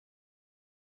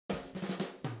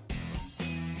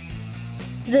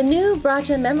The new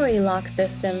Braca Memory Lock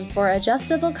System for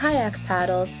adjustable kayak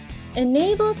paddles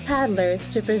enables paddlers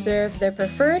to preserve their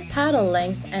preferred paddle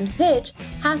length and pitch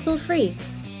hassle-free.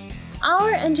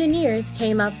 Our engineers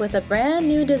came up with a brand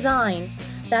new design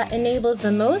that enables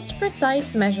the most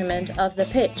precise measurement of the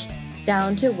pitch,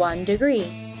 down to 1 degree.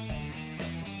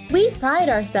 We pride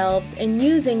ourselves in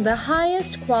using the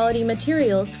highest quality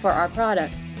materials for our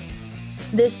products.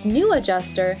 This new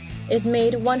adjuster is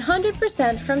made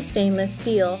 100% from stainless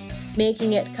steel,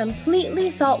 making it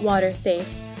completely saltwater safe,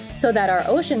 so that our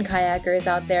ocean kayakers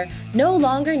out there no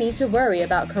longer need to worry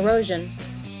about corrosion.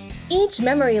 Each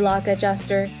memory lock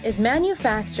adjuster is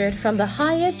manufactured from the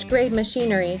highest grade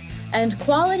machinery and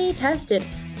quality tested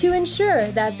to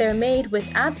ensure that they're made with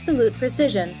absolute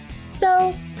precision.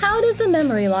 So, how does the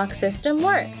memory lock system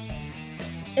work?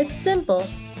 It's simple.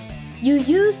 You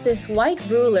use this white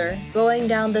ruler going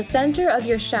down the center of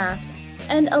your shaft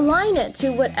and align it to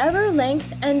whatever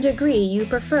length and degree you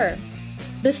prefer.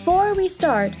 Before we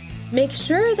start, make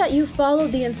sure that you follow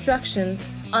the instructions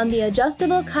on the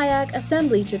adjustable kayak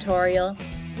assembly tutorial,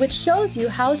 which shows you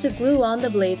how to glue on the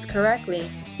blades correctly.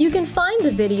 You can find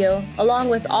the video along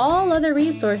with all other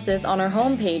resources on our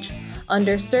homepage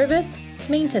under Service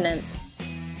Maintenance.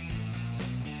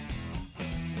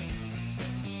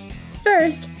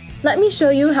 First, let me show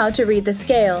you how to read the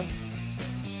scale.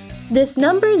 This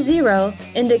number 0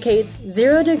 indicates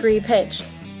 0 degree pitch.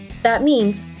 That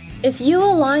means if you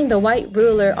align the white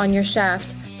ruler on your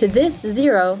shaft to this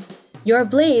 0, your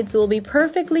blades will be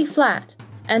perfectly flat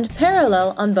and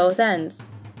parallel on both ends.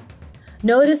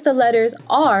 Notice the letters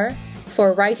R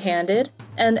for right-handed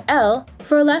and L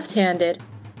for left-handed,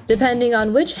 depending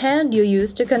on which hand you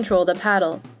use to control the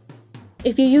paddle.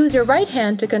 If you use your right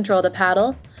hand to control the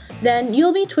paddle, then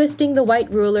you'll be twisting the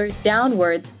white ruler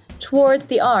downwards towards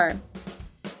the R.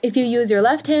 If you use your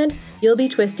left hand, you'll be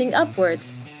twisting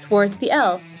upwards towards the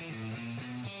L.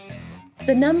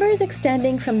 The numbers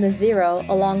extending from the 0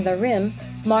 along the rim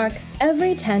mark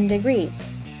every 10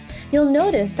 degrees. You'll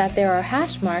notice that there are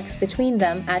hash marks between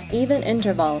them at even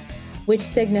intervals, which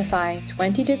signify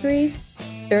 20 degrees,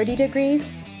 30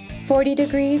 degrees, 40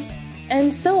 degrees,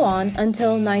 and so on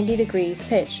until 90 degrees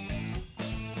pitch.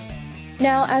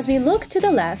 Now, as we look to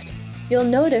the left, you'll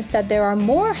notice that there are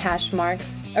more hash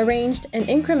marks arranged in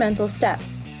incremental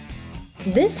steps.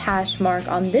 This hash mark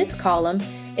on this column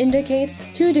indicates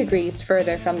 2 degrees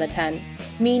further from the 10,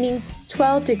 meaning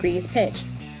 12 degrees pitch.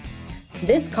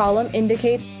 This column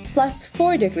indicates plus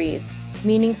 4 degrees,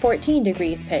 meaning 14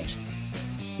 degrees pitch.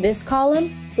 This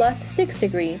column plus 6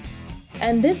 degrees,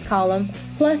 and this column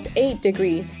plus 8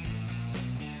 degrees.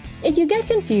 If you get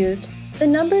confused, the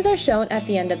numbers are shown at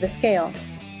the end of the scale.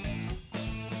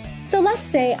 So let's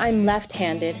say I'm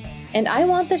left-handed and I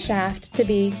want the shaft to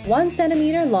be 1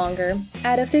 centimeter longer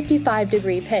at a 55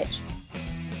 degree pitch.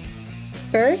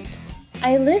 First,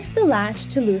 I lift the latch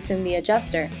to loosen the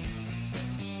adjuster.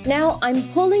 Now I'm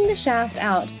pulling the shaft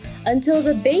out until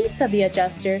the base of the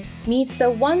adjuster meets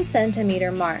the 1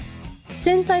 centimeter mark.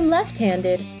 Since I'm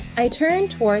left-handed, I turn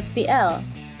towards the L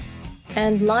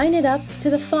and line it up to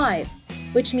the 5,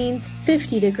 which means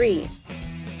 50 degrees.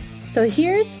 So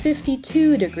here's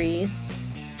 52 degrees,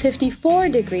 54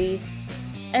 degrees,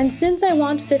 and since I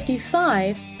want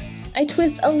 55, I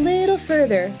twist a little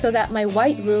further so that my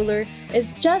white ruler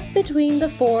is just between the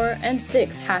 4 and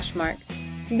 6 hash mark.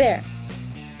 There.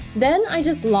 Then I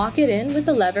just lock it in with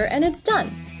the lever and it's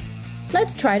done.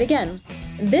 Let's try it again.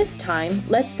 This time,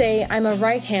 let's say I'm a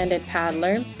right-handed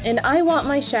paddler and I want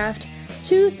my shaft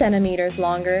 2 centimeters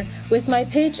longer with my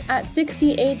pitch at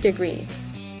 68 degrees.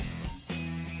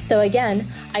 So again,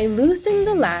 I loosen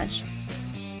the latch,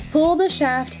 pull the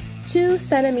shaft 2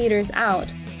 centimeters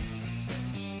out,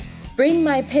 bring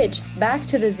my pitch back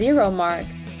to the 0 mark,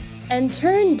 and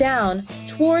turn down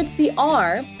towards the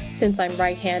R, since I'm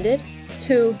right-handed,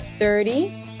 to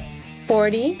 30,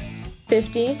 40,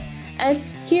 50, and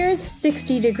here's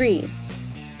 60 degrees.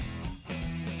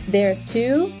 There's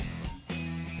 2,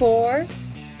 4,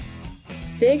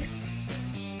 6,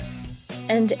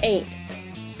 and 8,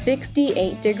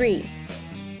 68 degrees.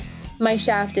 My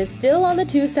shaft is still on the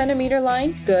 2 centimeter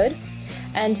line, good.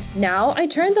 And now I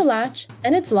turn the latch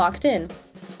and it's locked in.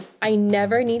 I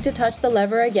never need to touch the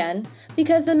lever again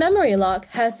because the memory lock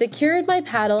has secured my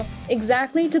paddle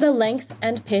exactly to the length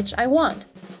and pitch I want.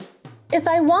 If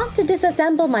I want to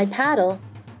disassemble my paddle,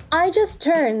 I just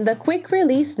turn the quick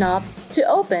release knob to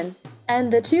open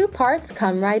and the 2 parts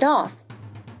come right off.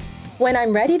 When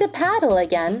I'm ready to paddle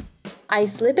again, I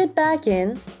slip it back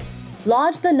in,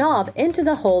 lodge the knob into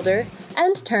the holder,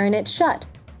 and turn it shut.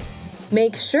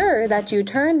 Make sure that you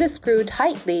turn the screw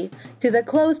tightly to the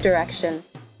close direction.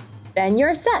 then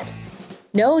you're set.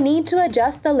 No need to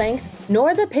adjust the length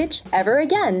nor the pitch ever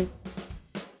again.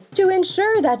 To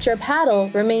ensure that your paddle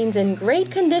remains in great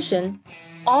condition,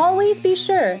 always be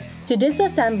sure to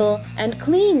disassemble and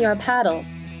clean your paddle.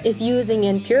 If using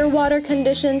in pure water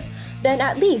conditions, then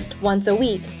at least once a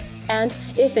week, and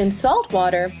if in salt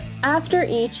water, after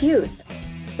each use.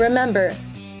 Remember,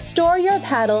 store your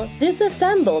paddle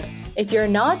disassembled if you're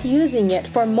not using it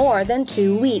for more than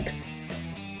 2 weeks.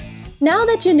 Now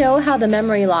that you know how the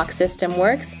memory lock system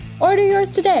works, order yours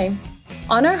today.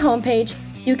 On our homepage,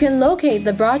 you can locate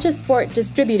the Braca-Sport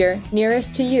distributor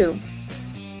nearest to you.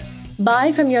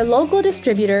 Buy from your local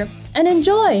distributor and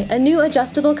enjoy a new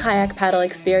adjustable kayak paddle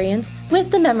experience with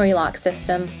the memory lock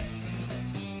system.